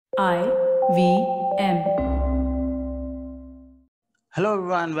IVM. Hello,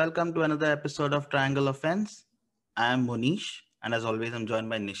 everyone. Welcome to another episode of Triangle Offense. I am Monish, and as always, I'm joined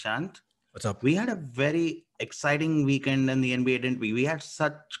by Nishant. What's up? We had a very exciting weekend in the NBA, didn't we? We had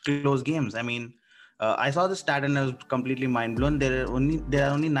such close games. I mean, I saw the stat and I was completely mind blown. There are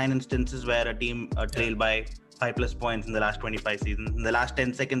only 9 instances where a team trailed by 5+ points in the last 25 seasons, in the last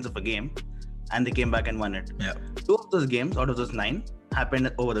 10 seconds of a game, and they came back and won it. Yeah. 2 of those games out of those 9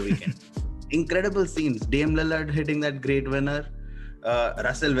 happened over the weekend. Incredible scenes. Dame Lillard hitting that great winner.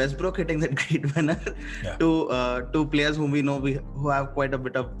 Russell Westbrook hitting that great winner. Yeah. Two players whom we know who have quite a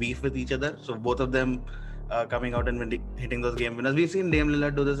bit of beef with each other. So both of them coming out and hitting those game winners. We've seen Dame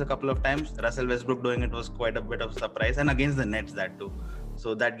Lillard do this a couple of times. Russell Westbrook doing it was quite a bit of surprise, and against the Nets that too.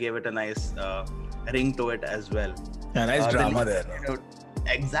 So that gave it a nice ring to it as well. Yeah, nice drama there.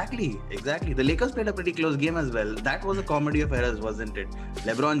 Exactly. The Lakers played a pretty close game as well. That was a comedy of errors, wasn't it?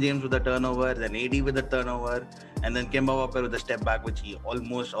 LeBron James with a turnover, then AD with a turnover, and then Kemba Walker with a step back, which he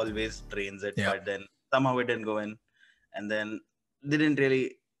almost always drains it. Yeah. But then somehow it didn't go in. And then they didn't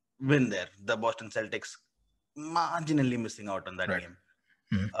really win there. The Boston Celtics marginally missing out on that Right. game.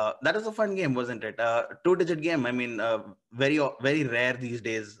 Mhm. That was a fun game, wasn't it? 2-digit game. I mean, very rare these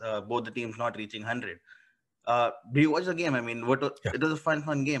days, both the teams not reaching 100. Do you watch the game? I mean, Yeah. it was a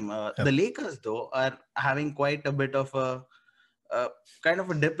fun game. The Lakers, though, are having quite a bit of a kind of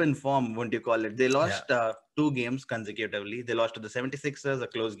a dip in form, wouldn't you call it? They lost 2 games consecutively. They lost to the 76ers, a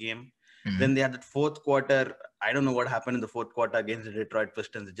close game. Mhm. Then they had that fourth quarter. I don't know what happened in the fourth quarter against the Detroit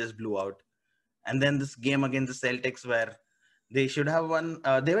Pistons. It just blew out. And then this game against the Celtics where they should have won.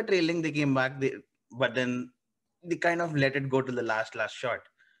 They were trailing. They came back. But then they kind of let it go to the last shot.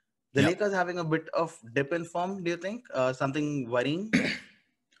 The Yeah. Lakers having a bit of dip in form, do you think? Something worrying?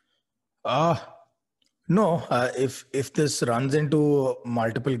 No. If this runs into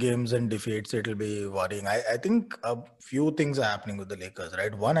multiple games and defeats, it'll be worrying. I think a few things are happening with the Lakers,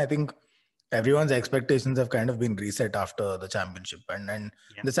 right? One, I think everyone's expectations have kind of been reset after the championship, and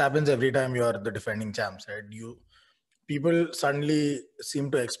Yeah. this happens every time you're the defending champs, right? People suddenly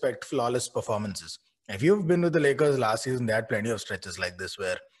seem to expect flawless performances. If you've been with the Lakers last season, they had plenty of stretches like this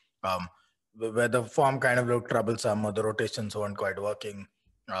where the form kind of looked troublesome or the rotations weren't quite working.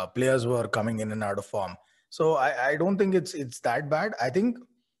 Players were coming in and out of form. So I don't think it's that bad. I think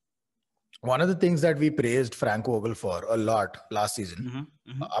one of the things that we praised Frank Vogel for a lot last season,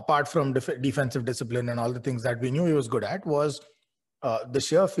 apart from defensive discipline and all the things that we knew he was good at, was the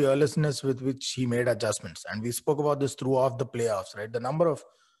sheer fearlessness with which he made adjustments. And we spoke about this throughout the playoffs, right? The number of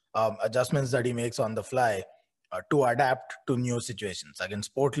adjustments that he makes on the fly to adapt to new situations.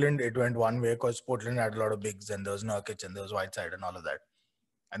 Against Portland, it went one way because Portland had a lot of bigs and there was Nurkic and there was Whiteside and all of that.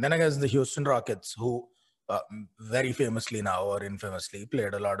 And then against the Houston Rockets, who very famously now or infamously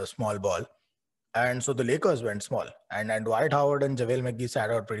played a lot of small ball. And so the Lakers went small. And Dwight Howard and JaVale McGee sat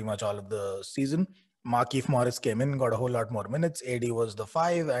out pretty much all of the season. Markieff Morris came in, got a whole lot more minutes. AD was the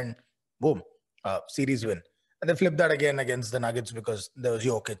 5, and boom, series win. And they flipped that again against the Nuggets because there was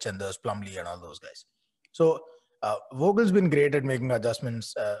Jokic and there was Plumlee and all those guys. So Vogel's been great at making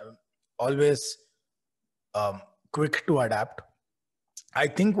adjustments, always quick to adapt. I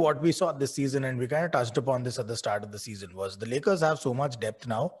think what we saw this season, and we kind of touched upon this at the start of the season, was the Lakers have so much depth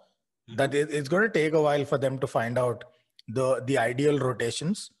now that it's going to take a while for them to find out the ideal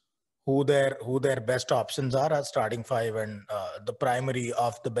rotations, who their best options are at starting 5 and the primary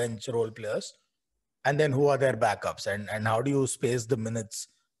off the bench role players, and then who are their backups, and how do you space the minutes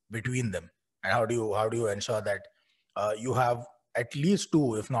between them, and how do you ensure that you have at least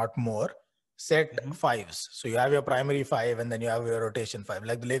 2, if not more, set 5s. So you have your primary 5 and then you have your rotation 5.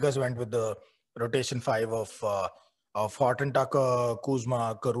 Like the Lakers went with the rotation 5 of Horton Tucker,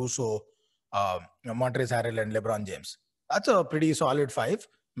 Kuzma, Caruso, Montrezl Harrell, and LeBron James. That's a pretty solid 5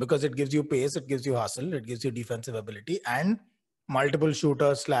 because it gives you pace, it gives you hustle, it gives you defensive ability, and multiple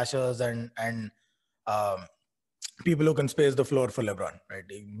shooters, slashers, and people who can space the floor for LeBron. Right,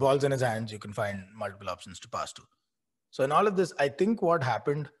 balls in his hands, you can find multiple options to pass to. So in all of this, I think what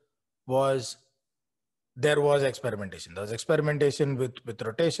happened was there was experimentation. There was experimentation with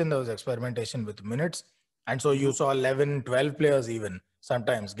rotation. There was experimentation with minutes. And so you saw 11, 12 players even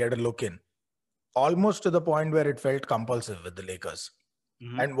sometimes get a look in, almost to the point where it felt compulsive with the Lakers.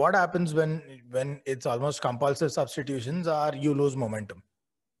 And what happens when it's almost compulsive substitutions are you lose momentum.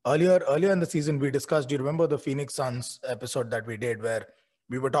 Earlier in the season, we discussed, do you remember the Phoenix Suns episode that we did where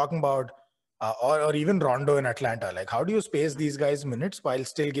we were talking about or even Rondo in Atlanta, like how do you space these guys minutes while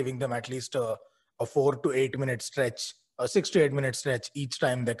still giving them at least a 4 to 8 minute stretch, a 6 to 8 minute stretch each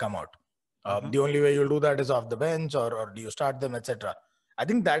time they come out? The only way you'll do that is off the bench or do you start them, etc. I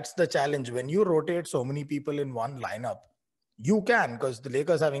think that's the challenge. When you rotate so many people in one lineup, you can, because the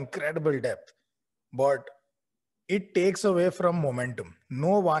Lakers have incredible depth, but it takes away from momentum.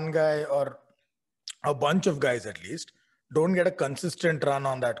 No one guy or a bunch of guys at least don't get a consistent run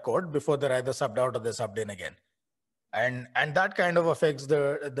on that court before they're either subbed out or they're subbed in again. And that kind of affects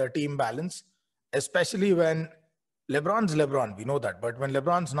the team balance, especially when LeBron's LeBron. We know that, but when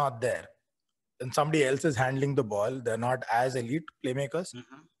LeBron's not there and somebody else is handling the ball, they're not as elite playmakers. Mhm.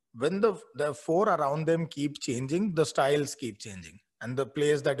 When the four around them keep changing, the styles keep changing, and the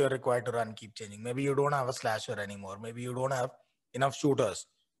plays that you're required to run keep changing. Maybe you don't have a slasher anymore. Maybe you don't have enough shooters,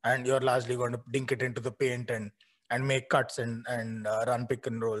 and you're largely going to dink it into the paint and make cuts and run pick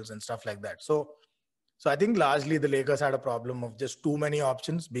and rolls and stuff like that. So I think largely the Lakers had a problem of just too many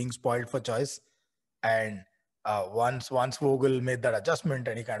options being spoiled for choice. And once Vogel made that adjustment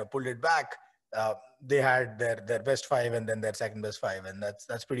and he kind of pulled it back, they had their best five and then their second best five, and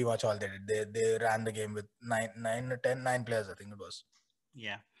that's pretty much all they did. They ran the game with nine players, I think it was.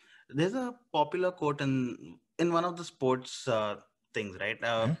 Yeah, there's a popular quote in one of the sports things, right?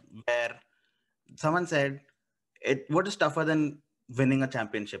 Where someone said, "It what is tougher than winning a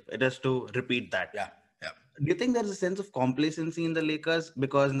championship? It is to repeat that." Yeah. Do you think there's a sense of complacency in the Lakers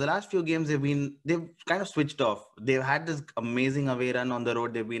because in the last few games they've kind of switched off. They've had this amazing away run on the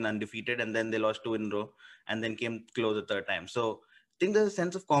road. They've been undefeated, and then they lost two in a row, and then came close the third time. So I think there's a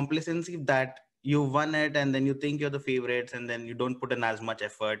sense of complacency that you won it, and then you think you're the favorites, and then you don't put in as much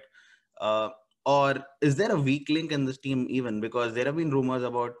effort. Uh, or is there a weak link in this team even? Because there have been rumors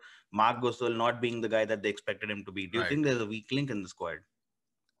about Marc Gasol not being the guy that they expected him to be. Do you think there's a weak link in the squad?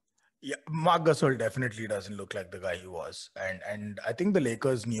 Yeah, Marc Gasol definitely doesn't look like the guy he was, and I think the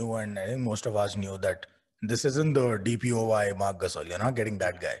Lakers knew, and I think most of us knew that this isn't the DPOY Marc Gasol. You're not getting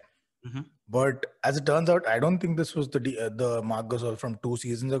that guy. Mm-hmm. But as it turns out, I don't think this was the Marc Gasol from 2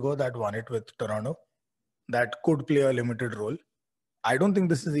 seasons ago that won it with Toronto, that could play a limited role. I don't think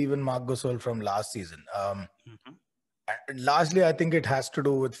this is even Marc Gasol from last season. Largely, I think it has to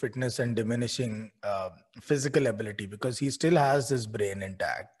do with fitness and diminishing physical ability, because he still has his brain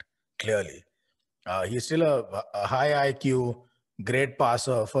intact. Clearly, he's still a high IQ, great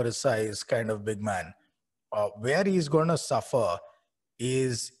passer for his size, kind of big man. Where he's going to suffer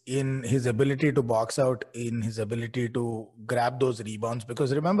is in his ability to box out, in his ability to grab those rebounds.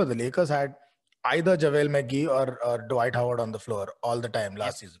 Because remember, the Lakers had either JaVale McGee or Dwight Howard on the floor all the time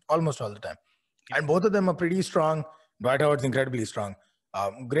last season, almost all the time. And both of them are pretty strong. Dwight Howard's incredibly strong.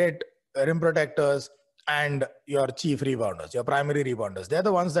 Great rim protectors and your chief rebounders, your primary rebounders. They're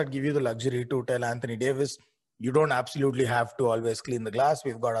the ones that give you the luxury to tell Anthony Davis, you don't absolutely have to always clean the glass.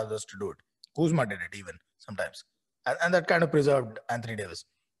 We've got others to do it. Kuzma did it even sometimes. And that kind of preserved Anthony Davis.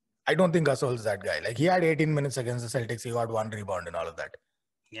 I don't think Gasol is that guy. Like, he had 18 minutes against the Celtics. He got one rebound and all of that.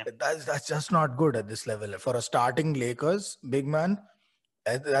 Yeah. That's just not good at this level. For a starting Lakers big man,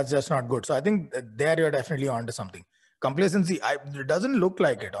 that's just not good. So I think there you're definitely onto something. Complacency, it doesn't look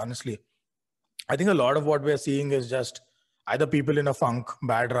like it, honestly. I think a lot of what we're seeing is just either people in a funk,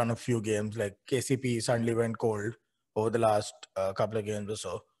 bad run of few games, like KCP suddenly went cold over the last couple of games or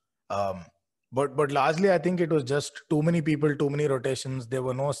so. But largely, I think it was just too many people, too many rotations. There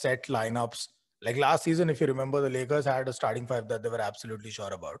were no set lineups. Like last season, if you remember, the Lakers had a starting five that they were absolutely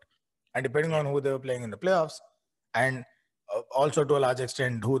sure about. And depending on who they were playing in the playoffs, and also to a large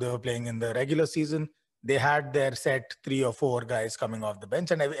extent who they were playing in the regular season, they had their set 3 or 4 guys coming off the bench,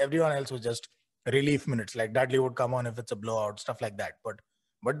 and everyone else was just relief minutes. Like Dudley would come on if it's a blowout, stuff like that.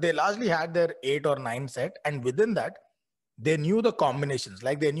 But they largely had their 8 or 9 set, and within that, they knew the combinations.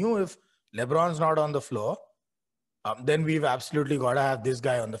 Like, they knew if LeBron's not on the floor, then we've absolutely got to have this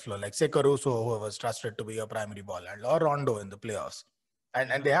guy on the floor, like say Caruso, who was trusted to be a primary ball handler, or Rondo in the playoffs.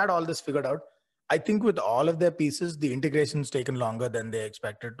 And they had all this figured out. I think with all of their pieces, the integration's taken longer than they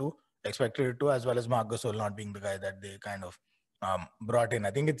expected it to, as well as Marc Gasol not being the guy that they kind of brought in.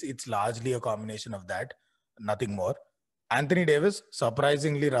 I think it's largely a combination of that, nothing more. Anthony Davis,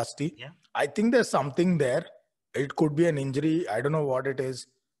 surprisingly rusty. Yeah. I think there's something there. It could be an injury. I don't know what it is.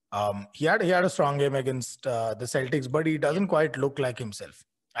 He had a strong game against the Celtics, but he doesn't quite look like himself.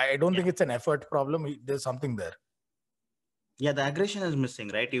 I don't think it's an effort problem. There's something there. Yeah, the aggression is missing,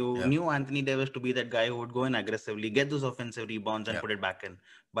 right? You knew Anthony Davis to be that guy who would go in aggressively, get those offensive rebounds and put it back in.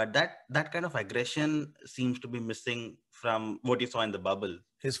 But that kind of aggression seems to be missing from what you saw in the bubble.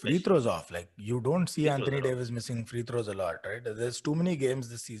 His free throws off. Like, you don't see Anthony Davis missing free throws a lot, right? There's too many games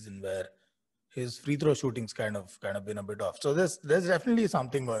this season where his free throw shooting's kind of been a bit off. So there's definitely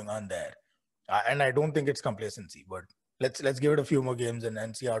something going on there. And I don't think it's complacency, but let's give it a few more games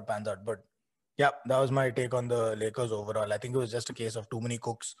and see how it pans out. But Yeah, that was my take on the Lakers overall. I think it was just a case of too many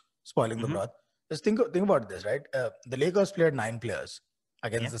cooks spoiling the Mm-hmm. broth. Just think about this, right? The Lakers played 9 players Yeah.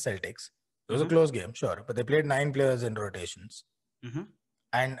 against the Celtics. It was a Mm-hmm. close game, sure, but they played 9 players in rotations. Mm-hmm.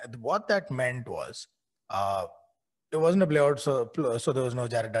 And what that meant was, uh, it wasn't a blowout, so there was no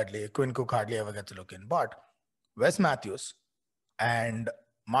Jared Dudley. Quinn Cook hardly ever gets a look in. But Wes Matthews and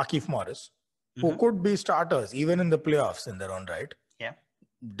Markieff Morris, who Mm-hmm. could be starters even in the playoffs in their own right, Yeah.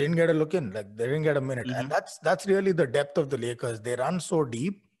 didn't get a look in. Like they didn't get a minute. Mm-hmm. And that's really the depth of the Lakers. They run so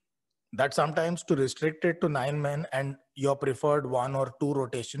deep that sometimes to restrict it to 9 men and your preferred 1 or 2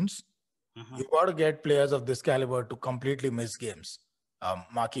 rotations, Mm-hmm. you got to get players of this caliber to completely miss games.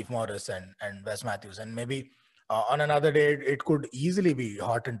 Markieff Morris and Wes Matthews, and maybe on another day it could easily be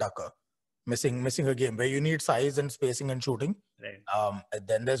Horton Tucker missing a game where you need size and spacing and shooting. Right.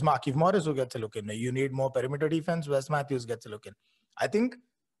 Then there's Markieff Morris who gets a look in. You need more perimeter defense. Wes Matthews gets a look in. I think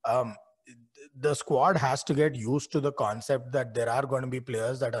um, the squad has to get used to the concept that there are going to be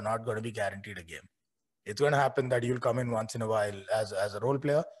players that are not going to be guaranteed a game. It's going to happen that you'll come in once in a while as a role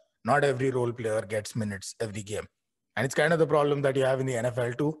player. Not every role player gets minutes every game. And it's kind of the problem that you have in the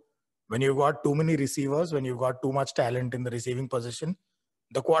NFL too. When you've got too many receivers, when you've got too much talent in the receiving position,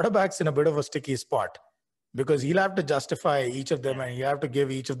 the quarterback's in a bit of a sticky spot because he'll have to justify each of them and you have to give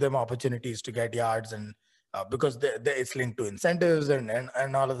each of them opportunities to get yards and because it's linked to incentives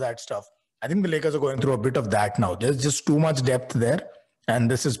and all of that stuff. I think the Lakers are going through a bit of that now. There's just too much depth there. And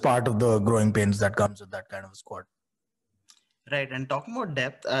this is part of the growing pains that comes with that kind of a squad. Right. And talking about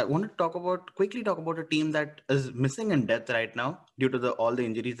depth, I want to quickly talk about a team that is missing in depth right now due to all the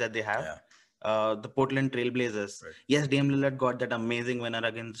injuries that they have. Yeah. The Portland Trailblazers. Right. Yes, Dame Lillard got that amazing winner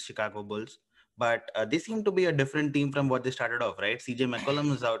against Chicago Bulls, but they seem to be a different team from what they started off, right? CJ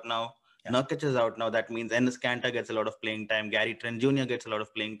McCollum is out now. Yeah. Nurkic is out now. That means Enes Kanter gets a lot of playing time. Gary Trent Jr. gets a lot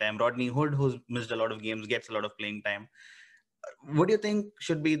of playing time. Rodney Hood, who's missed a lot of games, gets a lot of playing time. What do you think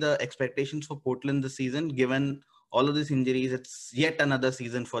should be the expectations for Portland this season, given all of these injuries? It's yet another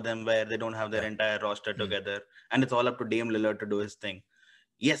season for them where they don't have their entire roster together, and it's all up to Dame Lillard to do his thing.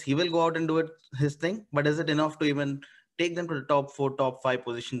 Yes, he will go out and do his thing, but is it enough to even take them to the top 4, top 5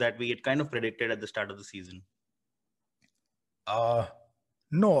 position that we had kind of predicted at the start of the season?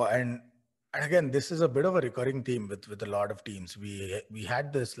 No, and again, this is a bit of a recurring theme with a lot of teams. We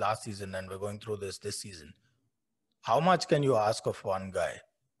had this last season, and we're going through this season. How much can you ask of one guy?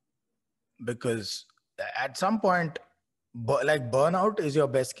 Because at some point, like burnout is your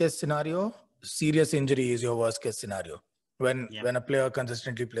best case scenario. Serious injury is your worst case scenario. When a player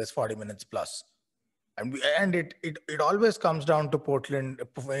consistently plays 40 minutes plus. And it always comes down to Portland.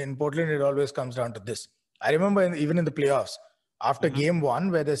 In Portland, it always comes down to this. I remember even in the playoffs, after game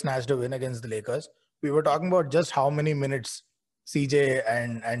 1, where they snatched a win against the Lakers, we were talking about just how many minutes CJ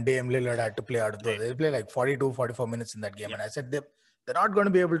and Dame Lillard had to play out of those. They play like 42, 44 minutes in that game. And I said, they're not going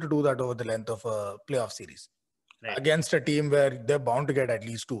to be able to do that over the length of a playoff series against a team where they're bound to get at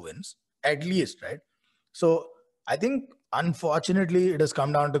least 2 wins. At least, right? So I think, unfortunately, it has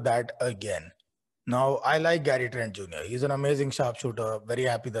come down to that again. Now, I like Gary Trent Jr. He's an amazing sharpshooter. Very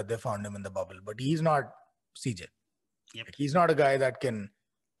happy that they found him in the bubble. But he's not CJ. Like, he's not a guy that can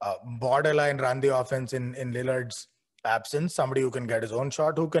borderline run the offense in Lillard's absence. Somebody who can get his own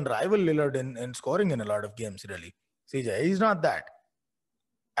shot, who can rival Lillard in scoring in a lot of games, really. CJ, he's not that.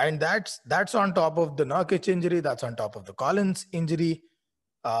 And that's on top of the Nurkic injury. That's on top of the Collins injury.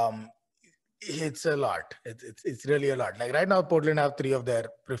 It's a lot. It's really a lot. Like right now, Portland have 3 of their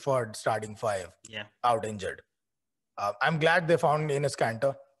preferred starting 5 out injured. I'm glad they found Enes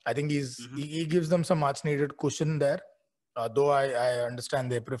Kanter. I think he gives them some much needed cushion there. Though I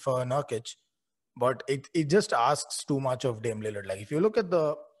understand they prefer Nurkic, but it just asks too much of Dame Lillard. Like if you look at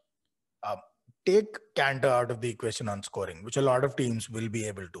the take Kanter out of the equation on scoring, which a lot of teams will be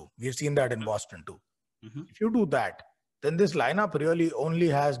able to. We've seen that in Boston too. If you do that, then this lineup really only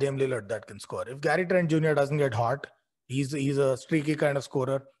has Dame Lillard that can score. If Gary Trent Jr. doesn't get hot, he's a streaky kind of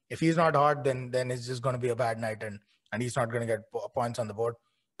scorer. If he's not hot, then it's just going to be a bad night and he's not going to get points on the board.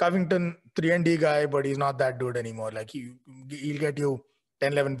 Covington, 3-and-D guy, but he's not that good anymore. Like he'll get you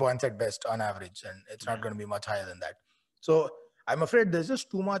 10, 11 points at best on average, and it's not going to be much higher than that. So I'm afraid there's just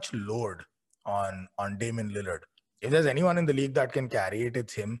too much load on Damian Lillard. If there's anyone in the league that can carry it,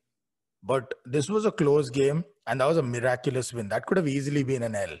 it's him. But this was a close game, and that was a miraculous win. That could have easily been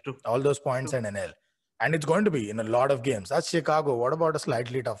an L. All those points and an L. And it's going to be in a lot of games. That's Chicago. What about a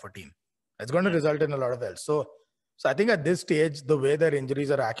slightly tougher team? It's going to result in a lot of L's. So I think at this stage, the way their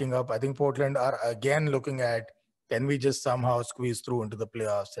injuries are racking up, I think Portland are again looking at, can we just somehow squeeze through into the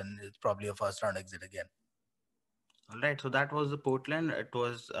playoffs? And it's probably a first round exit again. All right. So that was the Portland. It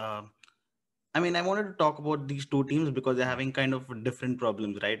was I mean, I wanted to talk about these two teams because they're having kind of different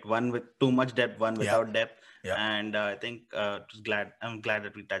problems, right? One with too much depth, one Yeah. without depth. Yeah. And I think I'm glad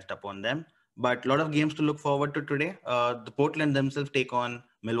that we touched upon them. But a lot of games to look forward to today. The Portland themselves take on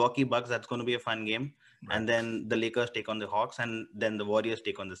Milwaukee Bucks. That's going to be a fun game. Right. And then the Lakers take on the Hawks, and then the Warriors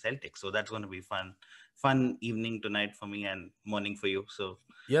take on the Celtics. So that's going to be fun evening tonight for me and morning for you. So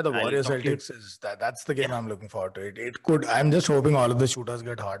Yeah, the I'll Warriors talk to you. Celtics is that's the game Yeah. I'm looking forward to. It could. I'm just hoping all of the shooters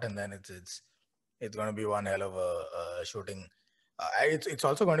get hot, and then it's going to be one hell of a shooting. It's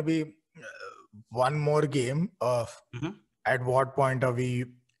also going to be one more game of Mhm. at what point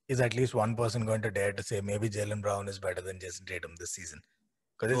is at least one person going to dare to say maybe Jaylen Brown is better than Jason Tatum this season,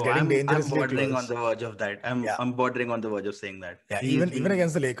 because it's Oh, getting I'm dangerously bordering on close. the verge of that. Yeah. I'm bordering on the verge of saying that. Yeah, He's even been-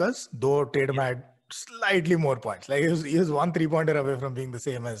 against the Lakers, though Tatum had slightly more points. Like he was 1 3-pointer away from being the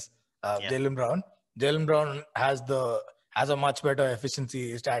same as Jaylen Brown. Jaylen Brown has a much better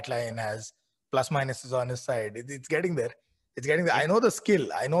efficiency stat line, has plus minuses on his side. It's getting there. It's getting there. I know the skill.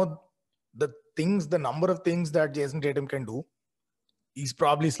 I know the number of things that Jason Tatum can do. He's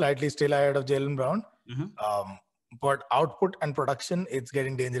probably slightly still ahead of Jaylen Brown. Mhm. But output and production, it's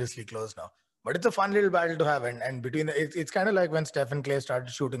getting dangerously close now. But it's a fun little battle to have, and between it's kind of like when Steph and Clay started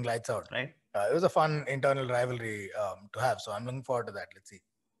shooting lights out. Right. It was a fun internal rivalry to have. So I'm looking forward to that. Let's see.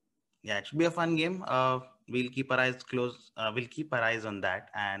 Yeah, it should be a fun game. We'll keep our eyes closed. We'll keep our eyes on that,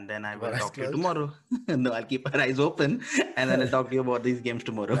 and then I Keep will our eyes talk to you closed? tomorrow. No, I'll keep our eyes open, and then I'll talk to you about these games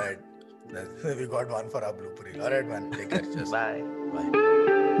tomorrow. Right. We got one for our blooper reel. All right, man. Take care. Just Bye. bye.